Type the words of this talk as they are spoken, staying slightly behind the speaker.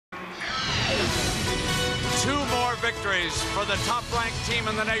victories for the top-ranked team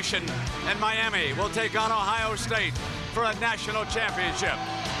in the nation, and Miami will take on Ohio State for a national championship.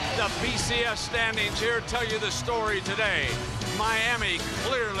 The BCS standings here tell you the story today. Miami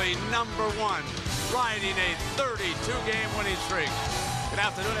clearly #1, riding a 32-game winning streak. Good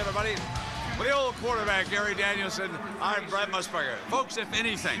afternoon, everybody. With the old quarterback, Gary Danielson, I'm Brett Musburger. Folks, if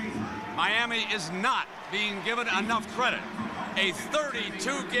anything, Miami is not being given enough credit. A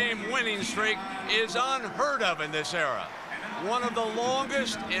 32-game winning streak is unheard of in this era. One of the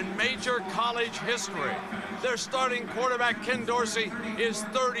longest in major college history. Their starting quarterback, Ken Dorsey, is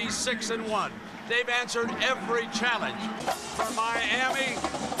 36-1. They've answered every challenge. For Miami,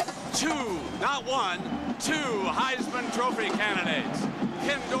 not one, two Heisman Trophy candidates.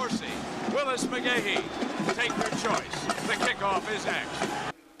 Ken Dorsey, Willis McGahee. Take your choice. The kickoff is next.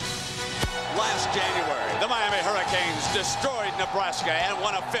 Last January, the Miami Hurricanes destroyed Nebraska and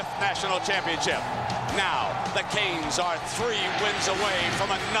won a 5th national championship. Now, the Canes are 3 wins away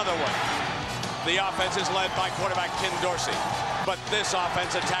from another one. The offense is led by quarterback Ken Dorsey. But this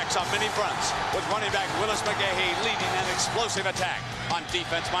offense attacks on many fronts, with running back Willis McGahee leading an explosive attack. On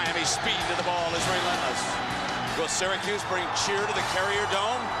defense, Miami's speed to the ball is relentless. Will Syracuse bring cheer to the Carrier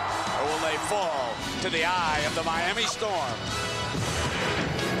Dome, or will they fall to the eye of the Miami Storm?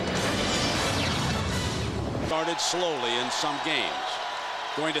 Started slowly in some games.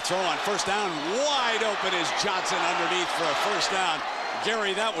 Going to throw on first down. Wide open is Johnson underneath for a first down.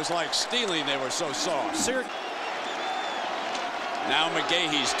 Gary, that was like stealing. They were so soft. Now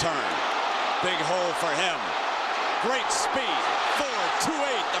McGahee's turn. Big hole for him. Great speed.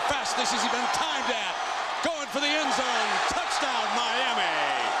 4.28, the fastest he's been timed at. Going for the end zone. Touchdown, Miami.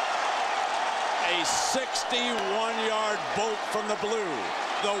 A 61-yard bolt from the blue.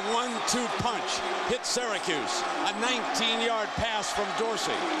 The 1-2 punch hit Syracuse. A 19-yard pass from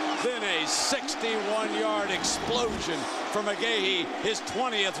Dorsey. Then a 61-yard explosion for McGahee, his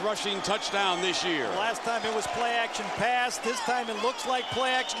 20th rushing touchdown this year. Last time it was play-action pass. This time it looks like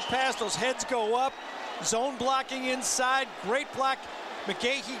play-action pass. Those heads go up. Zone blocking inside. Great block.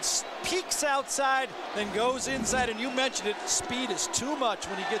 McGahee peeks outside, then goes inside. And you mentioned it, speed is too much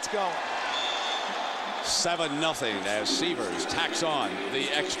when he gets going. 7-0 as Severs tacks on the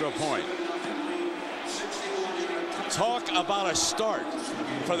extra point. Talk about a start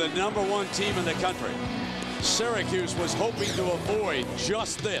for the #1 team in the country. Syracuse was hoping to avoid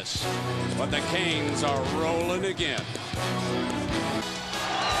just this, but the Canes are rolling again.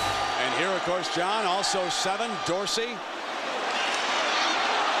 And here, of course, John, also 7, Dorsey.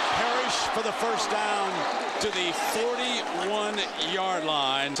 Parrish for the first down to the 41-yard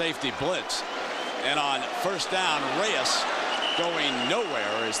line. Safety blitz. And on first down, Reyes, going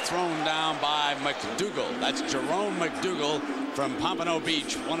nowhere, is thrown down by McDougal. That's Jerome McDougal from Pompano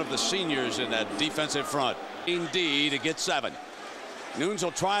Beach, one of the seniors in that defensive front. Indeed, to get 7. Nunes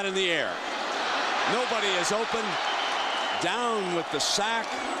will try it in the air. Nobody is open. Down with the sack,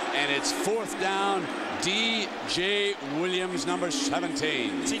 and it's 4th down. D.J. Williams, number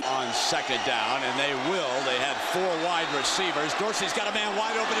 17, on second down, and they will. They had 4 wide receivers. Dorsey's got a man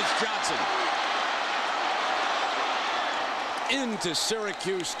wide open. It's Johnson. Into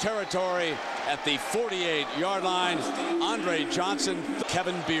Syracuse territory at the 48-yard line. Andre Johnson.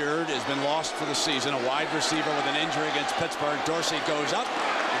 Kevin Beard has been lost for the season, a wide receiver with an injury against Pittsburgh. Dorsey goes up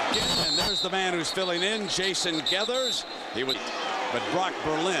again, and there's the man who's filling in, Jason Geathers. But Brock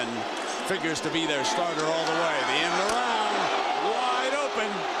Berlin figures to be their starter all the way. The end around, wide open.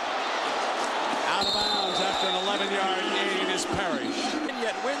 Out of bounds after an 11-yard gain is Parrish. And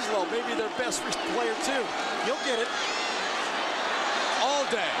yet Winslow, maybe their best player too. You'll get it. All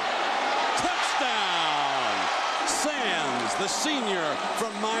day. Touchdown! Sands, the senior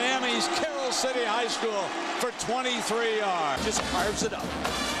from Miami's Carroll City High School, for 23 yards. Just carves it up.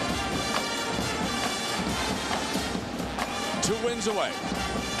 2 wins away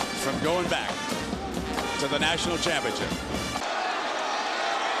from going back to the national championship.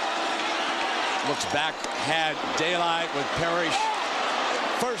 Looks back, had daylight with Parrish.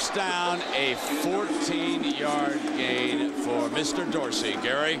 First down, a 14-yard gain for Mr. Dorsey.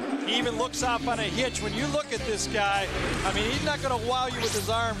 Gary? He even looks off on a hitch. When you look at this guy, I mean, he's not going to wow you with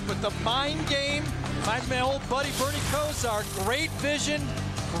his arms, but the mind game, reminds me of my old buddy Bernie Kosar. Great vision,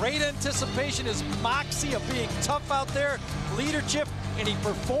 great anticipation, his moxie of being tough out there, leadership, and he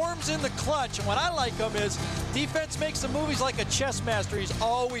performs in the clutch. And what I like him is defense makes the movies like a chess master. He's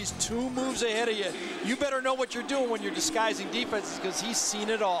always 2 moves ahead of you. You better know what you're doing when you're disguising defenses, because he's seen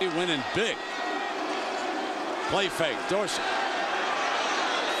it all. Winning big. Play fake, Dorsey.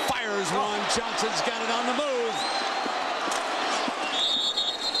 Fires one, Johnson's got it on the move.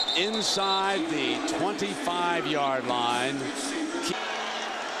 inside the 25-yard line.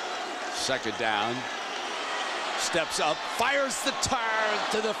 Second down. Steps up, fires the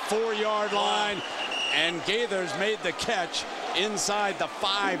tire to the 4-yard line, and Gaither's made the catch inside the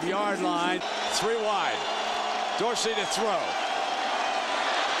 5-yard line. 3 wide. Dorsey to throw.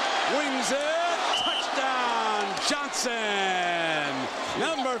 Wings it. Touchdown, Johnson.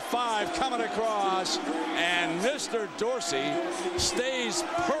 Number 5 coming across, and Mr. Dorsey stays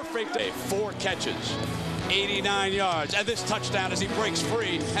perfect. 4 catches, 89 yards, and this touchdown as he breaks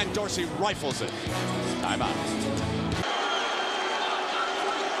free, and Dorsey rifles it. Timeout.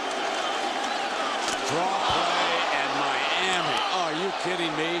 Draw play, and Miami. Oh, are you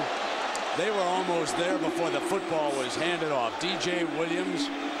kidding me? They were almost there before the football was handed off. DJ Williams,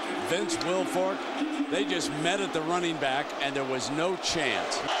 Vince Wilfork, they just met at the running back, and there was no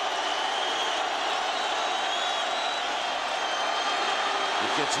chance.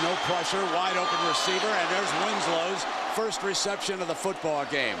 It gets no pressure, wide open receiver, and there's Winslow's first reception of the football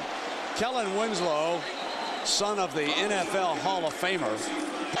game. Kellen Winslow, son of the NFL Hall of Famer.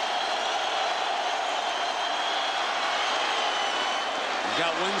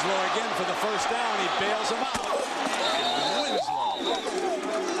 Got Winslow again for the first down. He bails him out. Winslow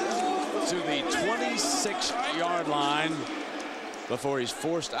to the 26-yard line before he's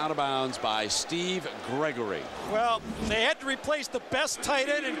forced out of bounds by Steve Gregory. Well, they had to replace the best tight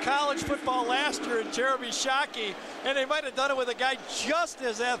end in college football last year in Jeremy Shockey, and they might have done it with a guy just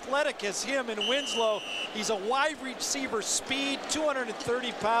as athletic as him in Winslow. He's a wide receiver, speed,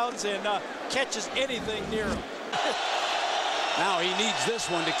 230 pounds, and catches anything near him. Now he needs this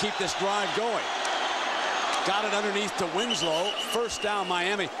one to keep this drive going. Got it underneath to Winslow. First down,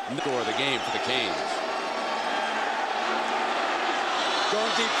 Miami. Score of the game for the Canes.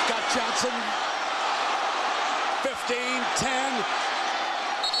 Going deep, got Johnson. 15, 10.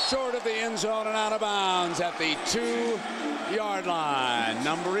 Short of the end zone and out of bounds at the 2-yard line.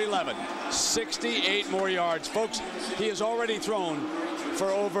 Number 11, 68 more yards. Folks, he has already thrown for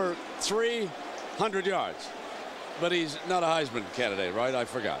over 300 yards. But he's not a Heisman candidate, right? I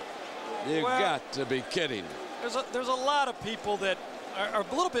forgot. You got to be kidding. There's a lot of people that are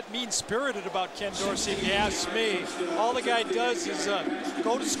a little bit mean-spirited about Ken Dorsey, if you ask me. All the guy does is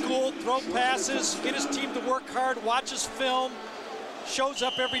go to school, throw passes, get his team to work hard, watches film, shows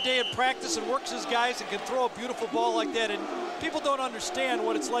up every day in practice and works his guys and can throw a beautiful ball like that. And people don't understand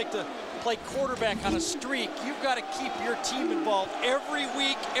what it's like to play quarterback on a streak. You've got to keep your team involved every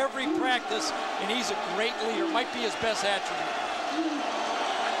week, every practice, and he's a great leader. Might be his best attribute.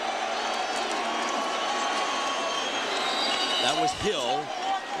 That was Hill,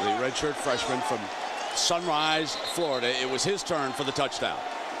 the redshirt freshman from Sunrise, Florida. It was his turn for the touchdown.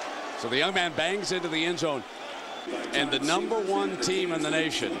 So the young man bangs into the end zone, and the #1 team in the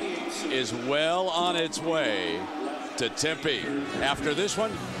nation is well on its way to Tempe. After this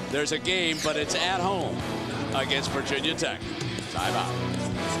one, there's a game, but it's at home against Virginia Tech.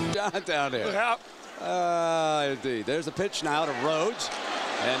 Timeout. Down there. Yeah. Indeed. There's a pitch now to Rhodes,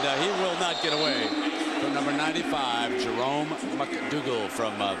 and he will not get away from number 95, Jerome McDougal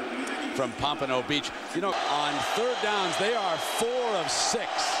from Pompano Beach. You know, on third downs, they are 4 of 6.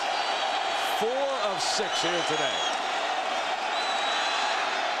 4 of 6 here today.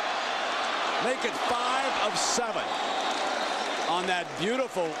 Make it 5 of 7 on that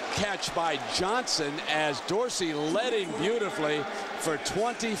beautiful catch by Johnson as Dorsey led him beautifully for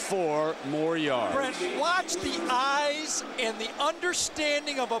 24 more yards. Brent, watch the eyes and the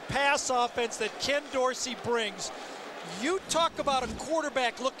understanding of a pass offense that Ken Dorsey brings. You talk about a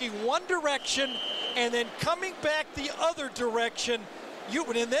quarterback looking one direction and then coming back the other direction.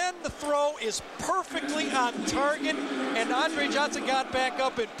 And then the throw is perfectly on target, and Andre Johnson got back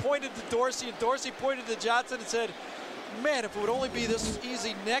up and pointed to Dorsey, and Dorsey pointed to Johnson and said, man, if it would only be this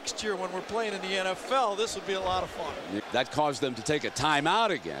easy next year when we're playing in the NFL, this would be a lot of fun. That caused them to take a timeout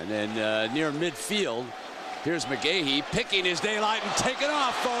again, and near midfield, here's McGahee picking his daylight and taking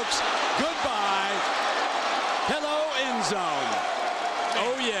off, folks. Goodbye. Hello, end zone.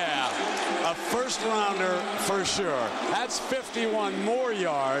 Oh, yeah. A first rounder for sure. That's 51 more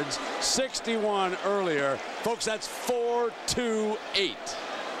yards, 61 earlier. Folks, that's 4-2-8.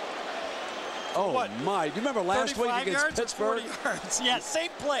 Oh, what? my. Do you remember last week against Pittsburgh? 40 yards. Yeah,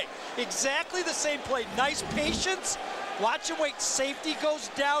 same play. Exactly the same play. Nice patience. Watch him wait. Safety goes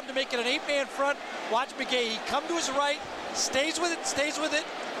down to make it an 8-man front. Watch McGahee come to his right, stays with it,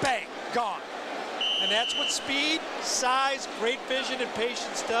 bang, gone. And that's what speed, size, great vision, and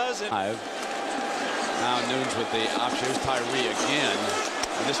patience does. And now Nunes with the option. Here's Tyree again.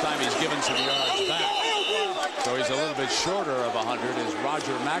 And this time he's given some yards back. So he's a little bit shorter of 100 as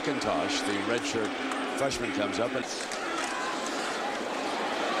Roger McIntosh, the redshirt freshman, comes up. And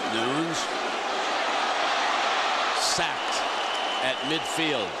Nunes sacked at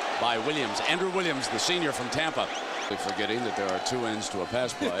midfield by Williams. Andrew Williams, the senior from Tampa. Forgetting that there are two ends to a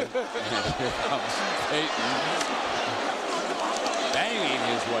pass play. And here comes Peyton, banging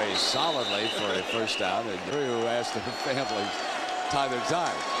his way solidly for a first down. And Drew asked their family tie their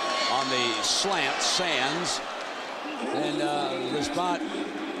tie. On the slant, Sands, and the spot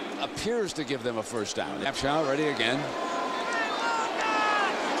appears to give them a first down. Capshaw ready again.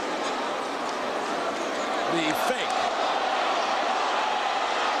 The fake.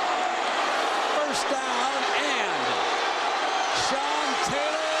 First down, and Sean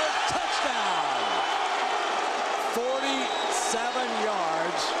Taylor, touchdown. 47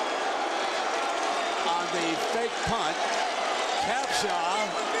 yards on the fake punt. Capshaw.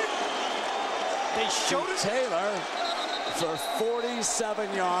 They showed it. Taylor for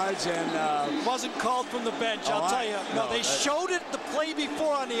 47 yards, and wasn't called from the bench. I'll tell you. No, they showed it the play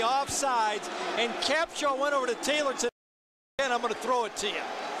before on the offsides, and Capshaw went over to Taylor and said, "And I'm going to throw it to you."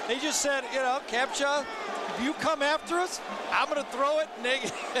 They just said, you know, Capshaw, if you come after us, I'm going to throw it.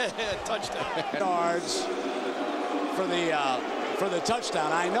 Touchdown. Yards for the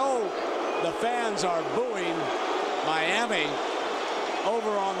touchdown. I know the fans are booing Miami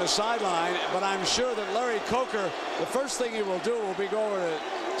over on the sideline, but I'm sure that Larry Coker, the first thing he will do will be go over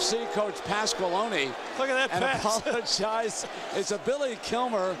to see Coach Pasqualoni. Look at that and pass. Apologize. It's a Billy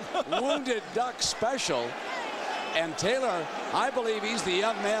Kilmer wounded duck special. And Taylor, I believe he's the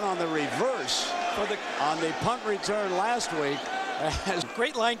young man on the reverse on the punt return last week.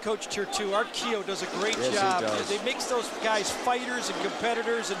 Great line coach here too. Art Keogh does a great job. They makes those guys fighters and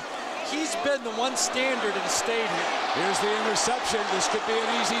competitors, and he's been the one standard and stayed here. Here's the interception. This could be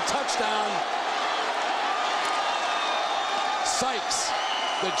an easy touchdown. Sykes,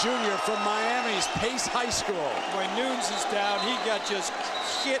 the junior from Miami's Pace High School. Boy, Nunes is down. He got just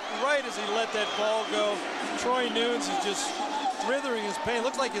hit right as he let that ball go. Troy Nunes is just writhing his pain.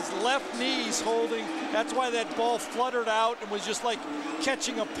 Looks like his left knee's holding. That's why that ball fluttered out and was just like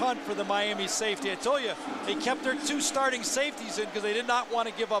catching a punt for the Miami safety. I told you, they kept their two starting safeties in because they did not want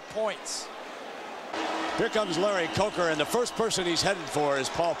to give up points. Here comes Larry Coker, and the first person he's headed for is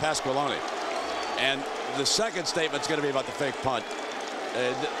Paul Pasqualoni. And the second statement's going to be about the fake punt.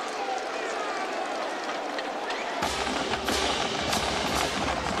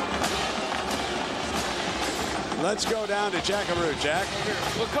 Let's go down to Jackaroo. Jack.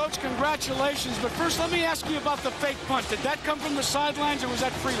 Well, Coach, congratulations. But first, let me ask you about the fake punt. Did that come from the sidelines, or was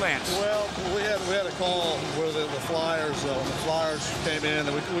that freelance? Well, we had a call where the Flyers, when the Flyers came in,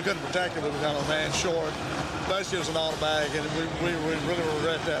 and we couldn't protect it. We were kind of a man short. Basically, it was an automatic, and we really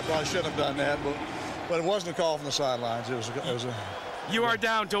regret that. Probably shouldn't have done that, but it wasn't a call from the sidelines. It was a You are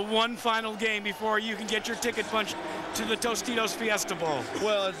down to one final game before you can get your ticket punched to the Tostitos Fiesta Bowl.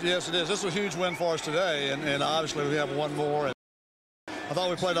 Well, yes, it is. This is a huge win for us today, and obviously we have one more. And I thought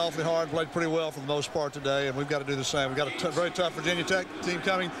we played awfully hard, played pretty well for the most part today, and we've got to do the same. We've got a very tough Virginia Tech team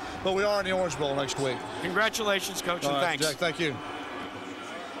coming, but we are in the Orange Bowl next week. Congratulations, Coach, and thanks. Jack, thank you.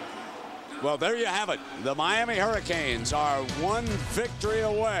 Well, there you have it. The Miami Hurricanes are one victory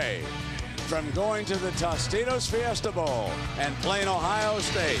away from going to the Tostitos Fiesta Bowl and playing Ohio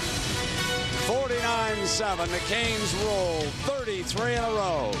State. 49-7. The Canes roll 33 in a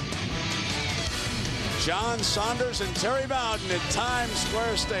row. John Saunders and Terry Bowden at Times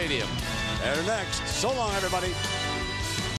Square Stadium. They're next. So long, everybody.